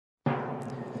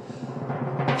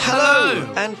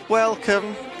And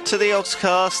welcome to the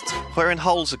Yogscast. We're in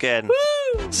holes again.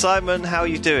 Woo! Simon, how are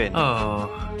you doing?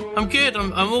 Oh, I'm good.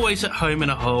 I'm always at home in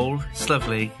a hole. It's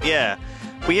lovely. Yeah.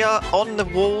 We are on the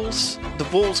Walls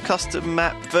custom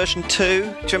map version 2. Do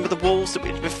you remember the Walls that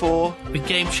we did before? With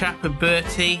Game Chap and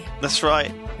Bertie. That's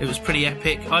right. It was pretty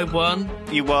epic. I won.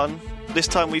 You won. This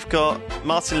time we've got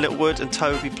Martin Littlewood and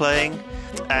Toby playing.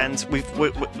 And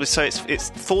so it's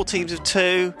 4 teams of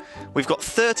 2. We've got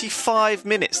 35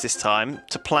 minutes this time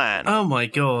to plan. Oh my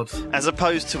god! As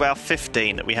opposed to our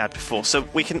 15 that we had before. So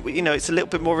we can, it's a little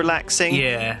bit more relaxing.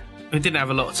 Yeah, we didn't have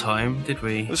a lot of time, did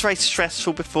we? It was very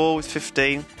stressful before with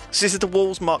 15. So this is the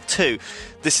Walls Mark II.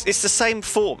 It's the same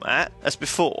format as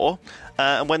before.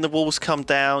 And when the walls come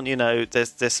down,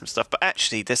 there's some stuff. But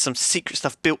actually, there's some secret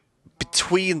stuff built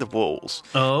between the walls.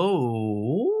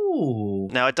 Oh.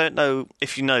 Now, I don't know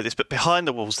if you know this, but behind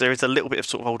the walls there is a little bit of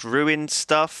sort of old ruined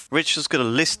stuff. Richard's going to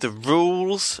list the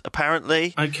rules,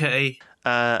 apparently. Okay.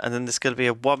 And then there's going to be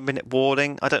a 1-minute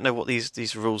warning. I don't know what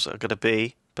these rules are going to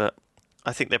be, but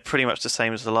I think they're pretty much the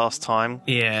same as the last time.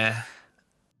 Yeah.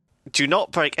 Do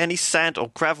not break any sand or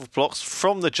gravel blocks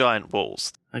from the giant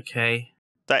walls. Okay.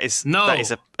 That is... No. That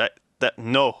is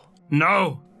no.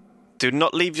 No. Do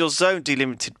not leave your zone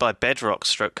delimited by bedrock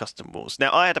 / custom walls.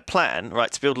 Now, I had a plan,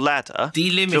 right, to build ladder.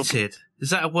 Delimited.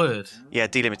 Is that a word? Yeah,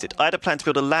 delimited. I had a plan to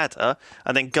build a ladder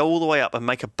and then go all the way up and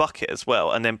make a bucket as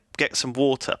well, and then get some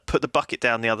water, put the bucket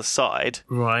down the other side.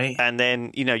 Right. And then,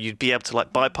 you'd be able to,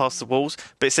 bypass the walls.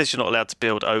 But it says you're not allowed to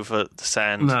build over the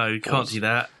sand. No, you can't do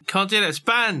that. Can't do that. It's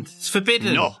banned. It's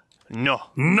forbidden. No.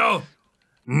 No.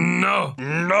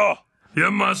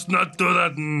 You must not do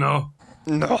that. No.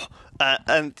 No.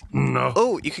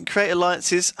 Oh, you can create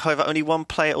alliances. However, only one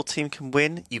player or team can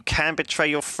win. You can betray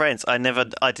your friends. I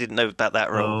didn't know about that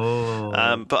rule.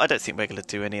 Oh. But I don't think we're going to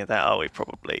do any of that, are we?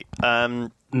 Probably.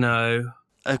 No.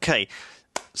 Okay.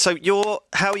 So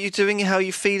how are you doing? How are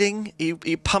you feeling? You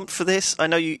pumped for this? I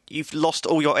know you've lost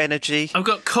all your energy. I've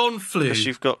got conflu. Yes,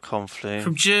 you've got conflu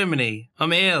from Germany.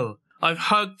 I'm ill. I've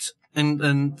hugged and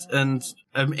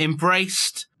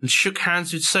embraced and shook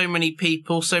hands with so many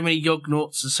people, so many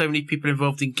Yognauts and so many people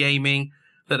involved in gaming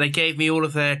that they gave me all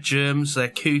of their germs, their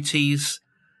cooties,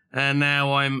 and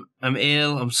now I'm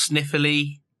ill, I'm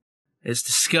sniffly. It's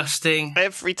disgusting.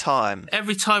 Every time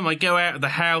I go out of the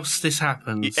house, this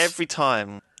happens. Every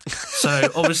time. So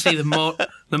obviously the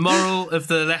moral of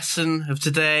the lesson of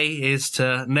today is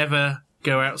to never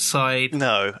go outside.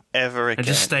 No, ever again. And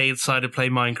just stay inside and play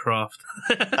Minecraft.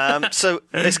 So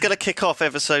it's going to kick off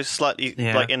ever so slightly,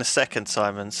 in a second,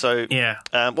 Simon. So yeah.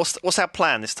 What's our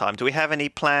plan this time? Do we have any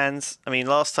plans? I mean,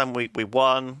 last time we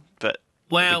won, but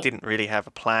we didn't really have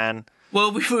a plan.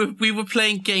 Well, we were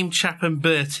playing Game Chap and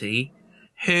Bertie,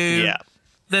 who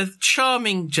they're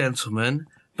charming gentlemen,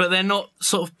 but they're not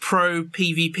sort of pro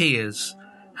PvPers.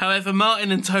 However,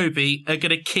 Martin and Toby are going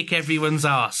to kick everyone's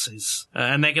asses,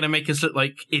 and they're going to make us look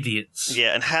like idiots.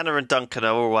 Yeah, and Hannah and Duncan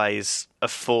are always a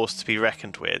force to be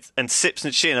reckoned with. And Sips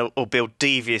and Shin will build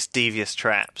devious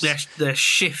traps. They're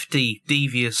shifty,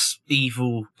 devious,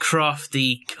 evil,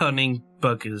 crafty, cunning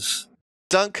buggers.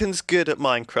 Duncan's good at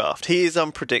Minecraft. He is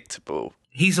unpredictable.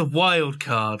 He's a wild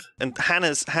card. And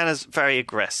Hannah's very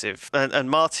aggressive. And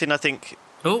Martin, I think,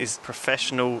 is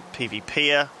professional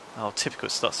PvPer. Oh, typical,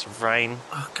 it starts to rain.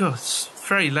 Oh, God, it's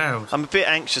very loud. I'm a bit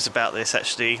anxious about this,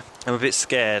 actually. I'm a bit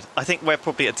scared. I think we're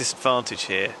probably at a disadvantage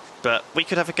here. But we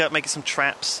could have a go at making some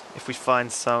traps if we find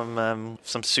some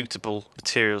suitable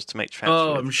materials to make traps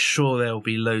with. I'm sure there'll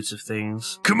be loads of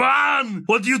things. Come on!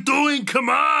 What are you doing? Come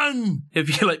on! It'd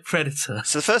be like Predator.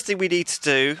 So the first thing we need to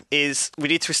do is we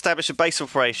need to establish a base of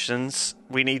operations.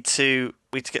 We need to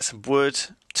get some wood,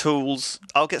 tools.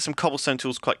 I'll get some cobblestone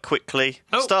tools quite quickly.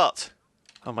 Start!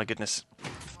 Oh my goodness.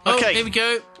 Okay. Here we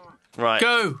go. Right.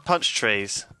 Go. Punch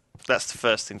trees. That's the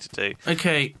first thing to do.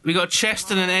 Okay, we got a chest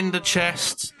and an ender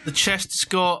chest. The chest's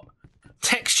got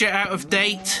texture out of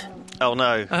date. Oh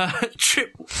no.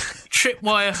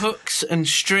 Tripwire hooks and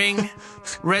string.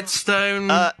 Redstone.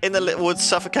 In the little woods,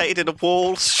 suffocated in a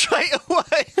wall straight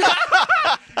away.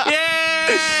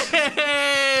 Yay!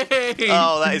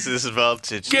 Oh, that is a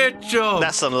disadvantage. Good job.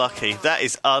 That's unlucky. That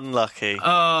is unlucky.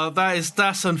 Oh,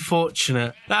 that's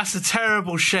unfortunate. That's a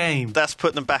terrible shame. That's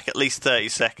putting them back at least 30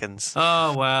 seconds.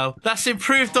 Oh well, that's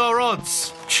improved our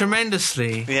odds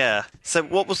tremendously. Yeah. So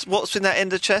what's in that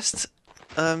ender chest?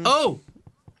 What's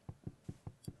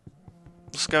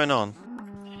going on?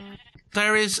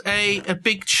 There is a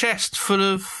big chest full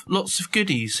of lots of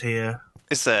goodies here.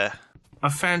 Is there? I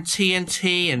found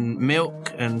TNT and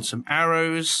milk and some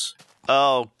arrows.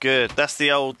 Oh, good. That's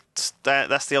the old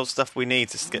stuff we need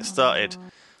to get started.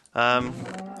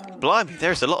 blimey,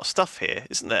 there's a lot of stuff here,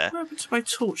 isn't there? What happened to my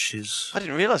torches? I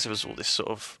didn't realise there was all this sort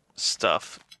of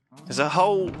stuff. There's a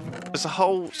whole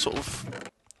sort of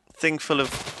thing full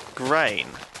of grain,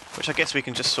 which I guess we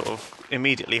can just sort of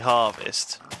immediately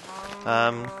harvest.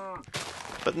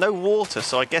 But no water,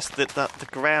 so I guess that the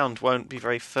ground won't be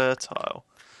very fertile.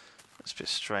 That's a bit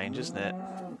strange, isn't it?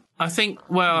 I think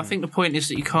the point is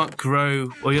that you can't grow,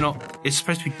 or you're not. It's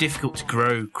supposed to be difficult to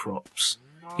grow crops.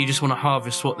 You just want to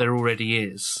harvest what there already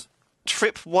is.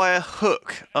 Tripwire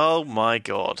hook. Oh my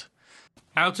god.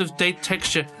 Out of date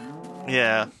texture.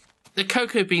 Yeah. The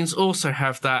cocoa beans also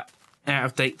have that out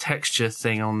of date texture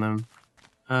thing on them.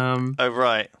 Oh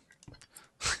right.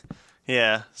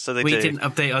 Yeah, so they do. We didn't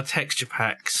update our texture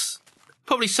packs.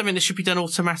 Probably something that should be done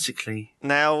automatically.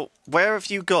 Now, where have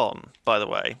you gone, by the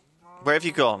way? Where have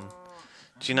you gone?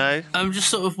 Do you know? I'm just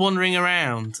sort of wandering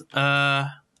around.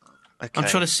 Okay. I'm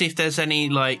trying to see if there's any,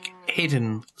 like,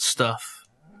 hidden stuff.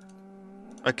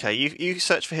 Okay, you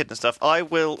search for hidden stuff. I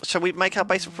will... Shall we make our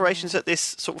base operations at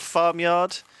this sort of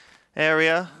farmyard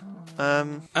area?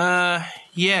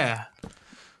 Yeah.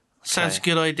 Sounds a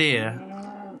good idea.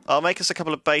 I'll make us a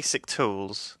couple of basic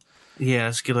tools. Yeah,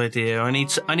 that's a good idea. I need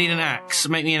an axe.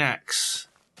 Make me an axe.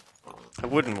 A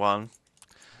wooden one.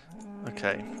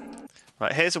 Okay.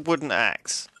 Right, here's a wooden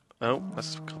axe. Oh,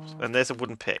 and there's a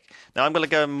wooden pick. Now I'm going to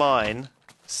go and mine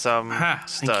some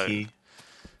stone. Thank you.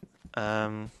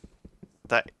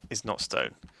 That is not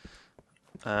stone.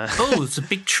 Oh, it's a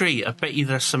big tree. I bet you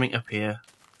there's something up here.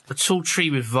 A tall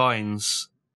tree with vines.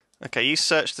 Okay, you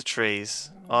search the trees.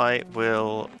 I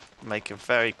will make a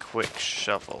very quick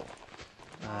shovel.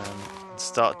 And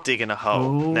start digging a hole.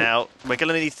 Ooh. Now, we're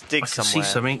going to need to dig I can somewhere.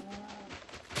 see something.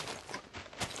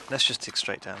 Let's just dig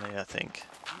straight down here, I think.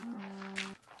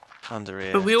 Under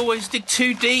here. But we always dig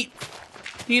too deep.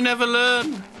 You never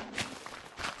learn.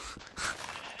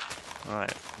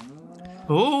 Right.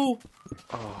 Oh.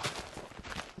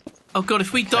 Oh god,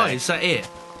 if we die, Okay. is that it?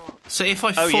 So if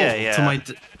I fall yeah. to my...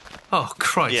 Oh,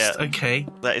 Christ, Yeah. okay.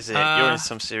 That is it. You're in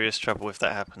some serious trouble if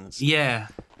that happens. Yeah.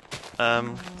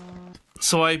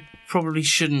 So I probably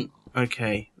shouldn't...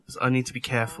 Okay, I need to be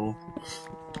careful.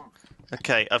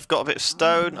 Okay, I've got a bit of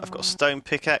stone. I've got a stone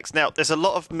pickaxe. Now, there's a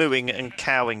lot of mooing and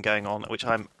cowing going on, which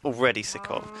I'm already sick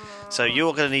of. So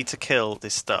you're going to need to kill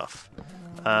this stuff.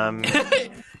 You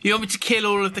want me to kill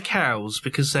all of the cows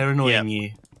because they're annoying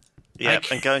you? Yep,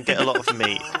 Okay. and go and get a lot of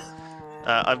meat.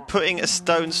 I'm putting a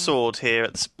stone sword here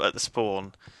at the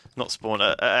spawn. Not spawn,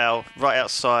 right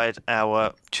outside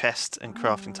our chest and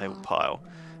crafting table pile.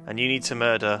 And you need to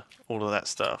murder all of that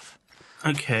stuff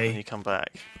when Okay. you come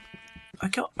back.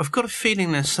 I've got a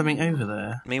feeling there's something over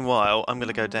there. Meanwhile, I'm going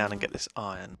to go down and get this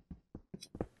iron.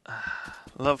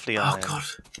 Lovely iron. Oh, God.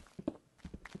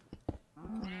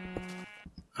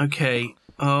 Okay.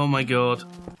 Oh, my God.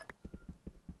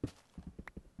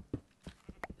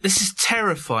 This is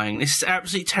terrifying. This is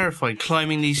absolutely terrifying,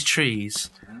 climbing these trees.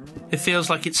 It feels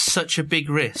like it's such a big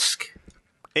risk.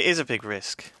 It is a big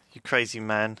risk, you crazy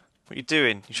man. What are you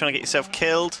doing? You trying to get yourself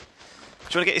killed? Do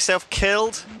you want to get yourself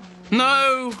killed?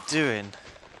 No! What are you doing?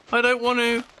 I don't want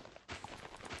to.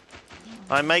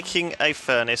 I'm making a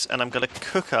furnace and I'm going to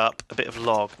cook up a bit of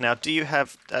log. Now, do you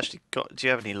have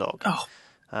any log? Oh,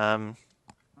 Um,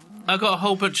 I got a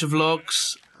whole bunch of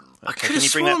logs. I okay, could can have you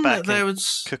bring that sworn back that there and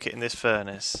was... cook it in this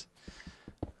furnace?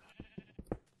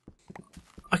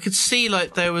 I could see,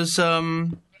 like, there's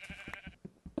like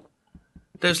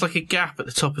a gap at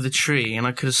the top of the tree, and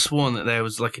I could have sworn that there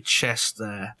was like a chest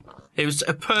there. It was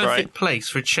a perfect place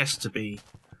for a chest to be,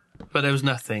 but there was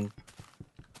nothing.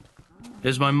 It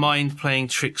was my mind playing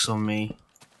tricks on me.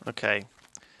 Okay.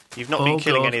 You've not been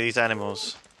killing God. any of these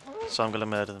animals, so I'm going to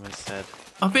murder them instead.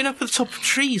 I've been up at the top of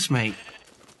trees, mate.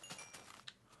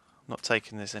 I'm not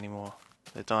taking this anymore.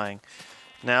 They're dying.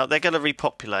 Now, they're going to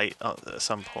repopulate at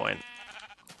some point.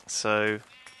 So,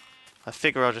 I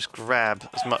figure I'll just grab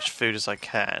as much food as I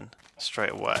can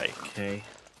straight away. Okay.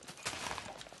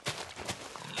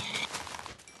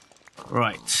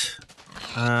 Right.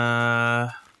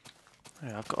 Yeah,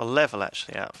 I've got a level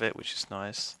actually out of it, which is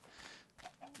nice.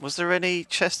 Was there any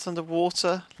chest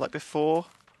underwater like before?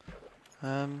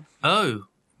 Oh. No,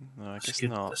 I guess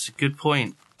not. That's a good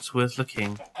point. It's worth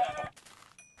looking.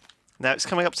 Now it's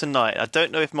coming up to night. I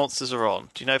don't know if monsters are on.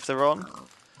 Do you know if they're on?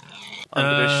 I'm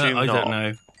going to assume I not. don't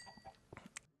know.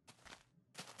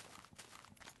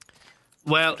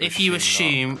 Well, if you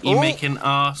assume, you make an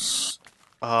arse.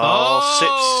 Oh,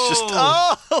 Sip's just...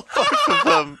 Oh, both of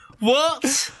them.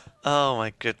 What? Oh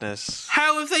my goodness.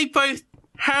 How have they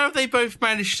both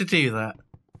managed to do that?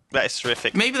 That is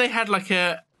terrific. Maybe they had like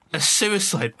a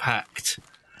suicide pact.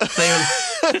 They were...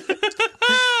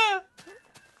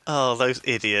 Oh, those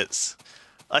idiots.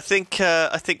 I think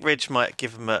Ridge might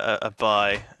give him a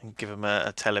buy and give him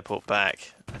a teleport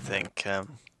back. I think,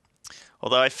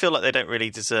 although I feel like they don't really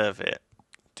deserve it.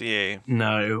 Do you?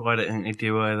 No, I don't think they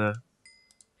do either.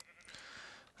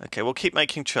 Okay, we'll keep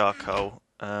making charcoal.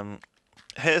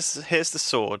 Here's the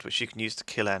sword which you can use to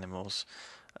kill animals.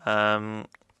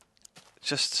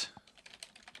 Just.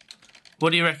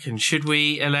 What do you reckon? Should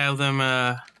we allow them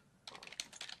a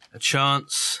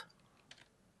chance?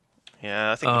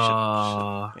 Yeah, I think we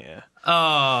should.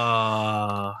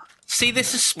 Yeah. See,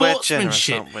 this is We're generous,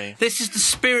 sportsmanship. aren't we? This is the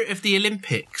spirit of the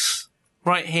Olympics,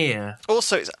 right here.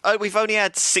 Also, we've only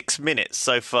had 6 minutes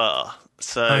so far,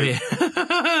 so Oh yeah.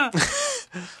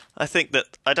 I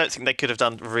don't think they could have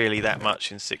done really that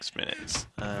much in 6 minutes.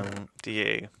 Do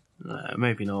you? No,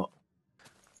 maybe not.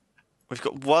 We've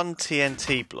got 1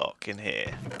 TNT block in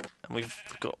here, and we've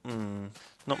got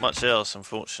not much else,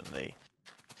 unfortunately.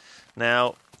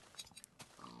 Now,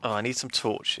 I need some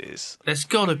torches. There's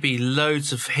got to be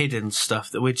loads of hidden stuff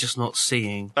that we're just not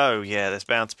seeing. Oh yeah, there's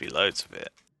bound to be loads of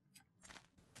it.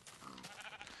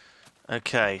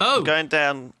 Okay, Oh! I'm going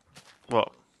down.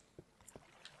 What?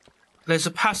 There's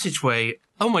a passageway.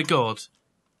 Oh my god.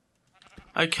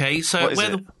 Okay, so What is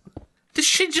it? Did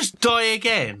she just die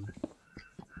again?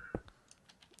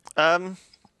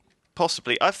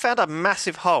 Possibly. I've found a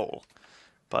massive hole,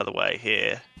 by the way,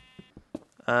 here.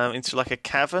 Into like a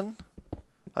cavern.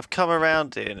 I've come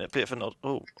around in a bit of an odd...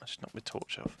 Oh, I just knocked my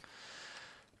torch off.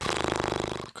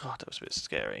 God, that was a bit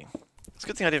scary. It's a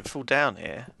good thing I didn't fall down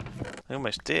here. I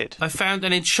almost did. I found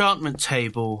an enchantment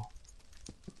table.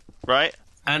 Right?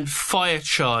 And fire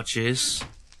charges.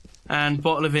 And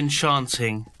bottle of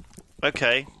enchanting.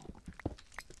 Okay.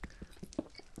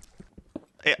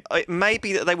 It may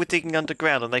be that they were digging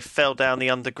underground and they fell down the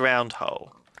underground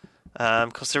hole.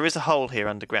 Because there is a hole here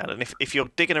underground, and if you're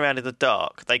digging around in the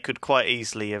dark, they could quite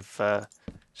easily have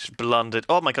just blundered.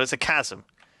 Oh my god, it's a chasm.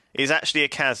 It is actually a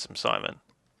chasm, Simon.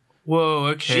 Whoa,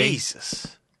 okay.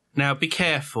 Jesus. Now, be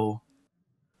careful.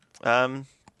 What's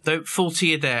Don't fall to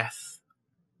your death.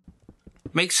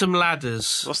 Make some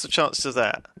ladders. the chance of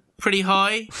that? Pretty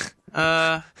high.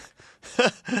 I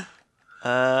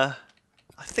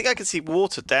think I can see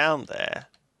water down there.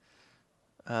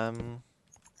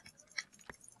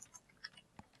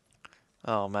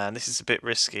 Oh man, this is a bit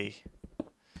risky.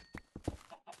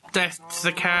 Death to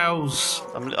the cows.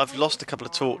 I've lost a couple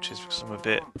of torches because I'm a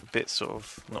bit sort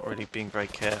of not really being very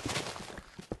careful.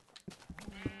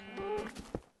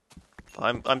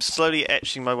 I'm slowly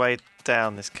etching my way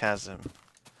down this chasm.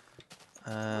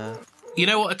 You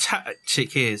know what a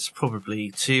tactic is, probably,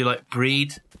 to, like,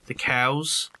 breed the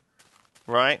cows?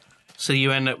 Right? So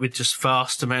you end up with just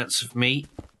vast amounts of meat?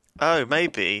 Oh,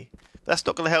 maybe. That's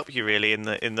not going to help you really in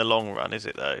the long run, is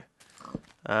it though?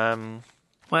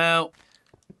 Well,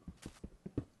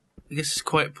 I guess it's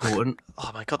quite important.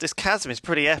 Oh my god, this chasm is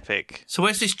pretty epic. So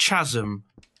where's this chasm?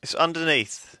 It's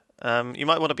underneath. You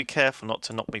might want to be careful not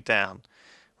to knock me down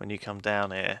when you come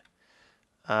down here.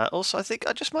 Also, I think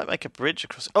I just might make a bridge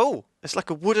across... Oh! It's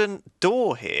like a wooden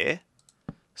door here.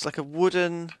 It's like a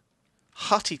wooden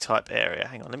hutty type area.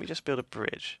 Hang on, let me just build a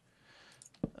bridge.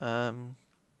 With a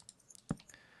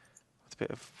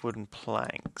bit of wooden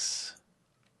planks.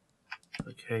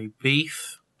 Okay,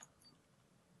 beef.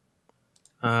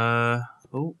 Oh.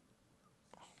 Oh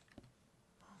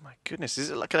my goodness,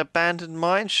 is it like an abandoned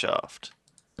mine shaft?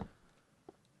 Oh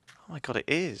my god, it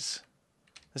is.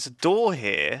 There's a door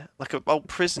here, like an old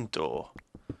prison door.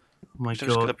 Oh my Which I'm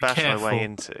god, just going to bash careful. my way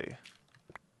into. There's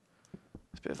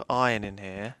a bit of iron in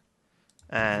here.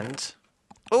 And...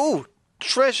 Oh!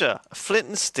 Treasure! A flint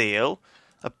and steel,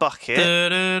 a bucket,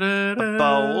 a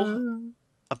bowl,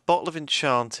 a bottle of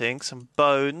enchanting, some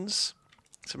bones,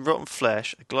 some rotten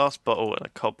flesh, a glass bottle, and a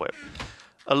cobweb.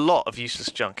 A lot of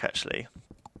useless junk, actually.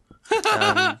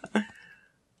 A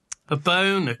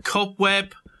bone, a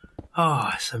cobweb.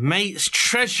 Oh, it's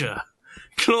treasure.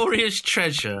 Glorious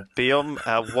treasure. Beyond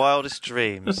our wildest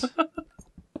dreams.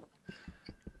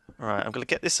 Right, I'm going to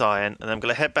get this iron, and then I'm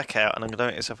going to head back out, and I'm going to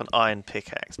make myself an iron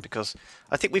pickaxe, because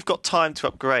I think we've got time to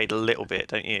upgrade a little bit,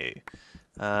 don't you?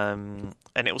 And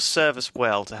it will serve us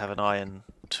well to have an iron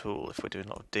tool if we're doing a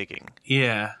lot of digging.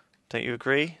 Yeah. Don't you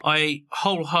agree? I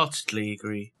wholeheartedly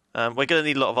agree. We're going to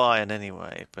need a lot of iron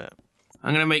anyway, but...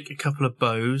 I'm going to make a couple of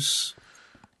bows.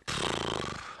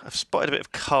 I've spotted a bit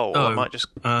of coal. Oh, I might just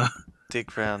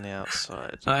dig round the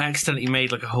outside. I accidentally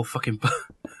made like a whole fucking bow.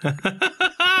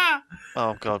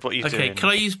 Oh god, what are you doing? Okay, can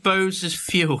I use bows as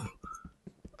fuel?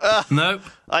 Nope.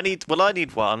 I need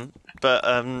one, but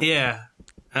Yeah.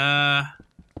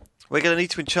 we're going to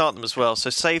need to enchant them as well. So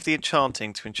save the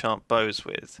enchanting to enchant bows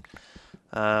with.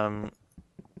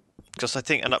 Because I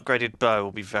think an upgraded bow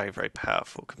will be very, very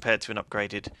powerful compared to an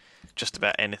upgraded just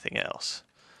about anything else.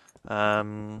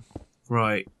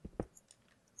 Right.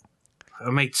 I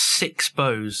made 6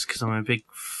 bows because I'm a big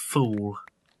fool.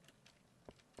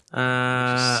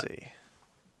 Let's see.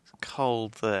 It's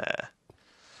cold there.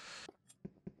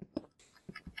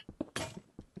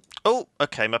 Oh,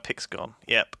 okay, my pick's gone.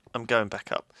 Yep, I'm going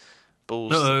back up.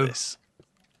 Balls to this.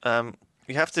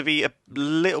 You have to be a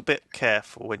little bit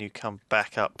careful when you come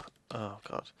back up. Oh,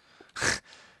 God.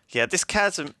 Yeah, this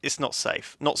chasm is not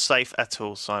safe. Not safe at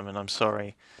all, Simon. I'm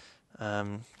sorry.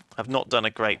 I've not done a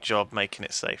great job making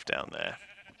it safe down there.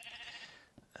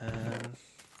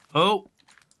 Oh,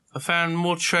 I found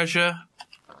more treasure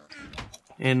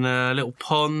in a little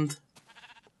pond.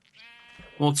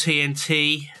 More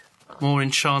TNT. More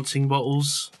enchanting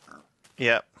bottles.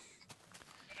 Yep.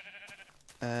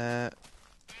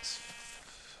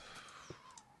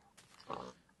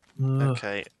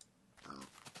 Okay.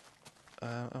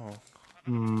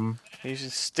 Using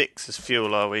sticks as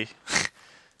fuel, are we?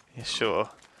 Yeah,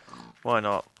 sure. Why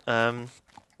not?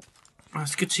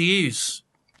 That's good to use.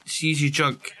 Just use your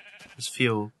junk as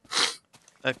fuel.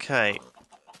 Okay.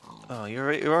 Oh, you're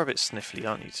a bit sniffly,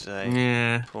 aren't you, today?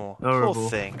 Yeah. Poor Horrible.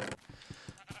 thing.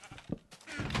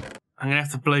 I'm going to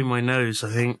have to blow my nose, I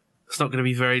think. It's not going to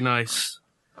be very nice.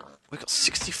 We've got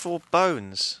 64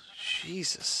 bones.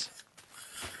 Jesus.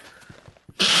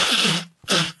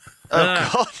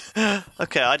 Oh, God.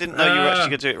 Okay, I didn't know you were actually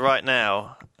going to do it right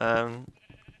now.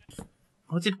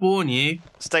 I did warn you.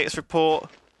 Status report,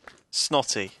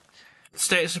 snotty.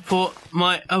 Status report,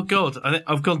 oh God,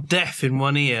 I've gone deaf in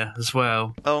one ear as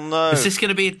well. Oh, no. Is this going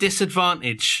to be a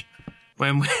disadvantage?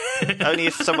 When Only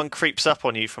if someone creeps up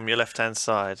on you from your left-hand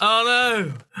side.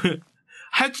 Oh, no.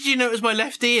 How did you know it was my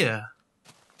left ear?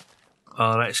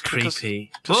 Oh, that's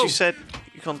creepy. Because you said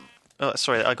you can't... Oh,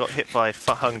 sorry, I got hit by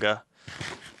hunger.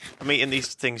 I'm eating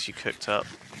these things you cooked up.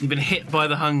 You've been hit by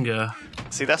the hunger.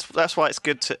 See, that's why it's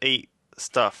good to eat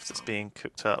stuff that's being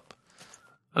cooked up.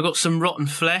 I got some rotten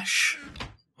flesh.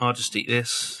 I'll just eat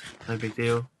this. No big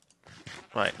deal.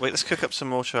 Right, wait, let's cook up some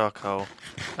more charcoal.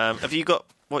 Have you got...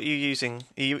 What are you using?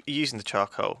 Are you using the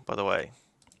charcoal, by the way?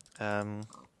 Not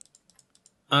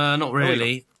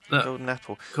really. Golden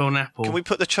apple. Golden apple. Can we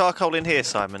put the charcoal in here,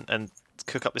 Simon, and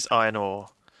cook up this iron ore?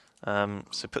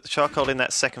 So put the charcoal in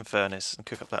that second furnace and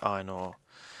cook up that iron ore.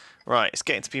 Right, it's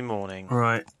getting to be morning.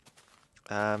 Right.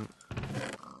 How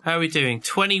are we doing?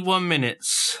 21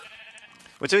 minutes.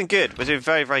 We're doing good. We're doing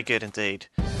very, very good indeed.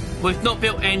 We've not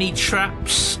built any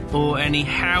traps or any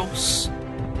house.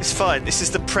 It's fine. This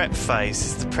is the prep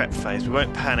phase. We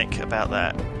won't panic about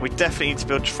that. We definitely need to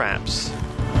build traps.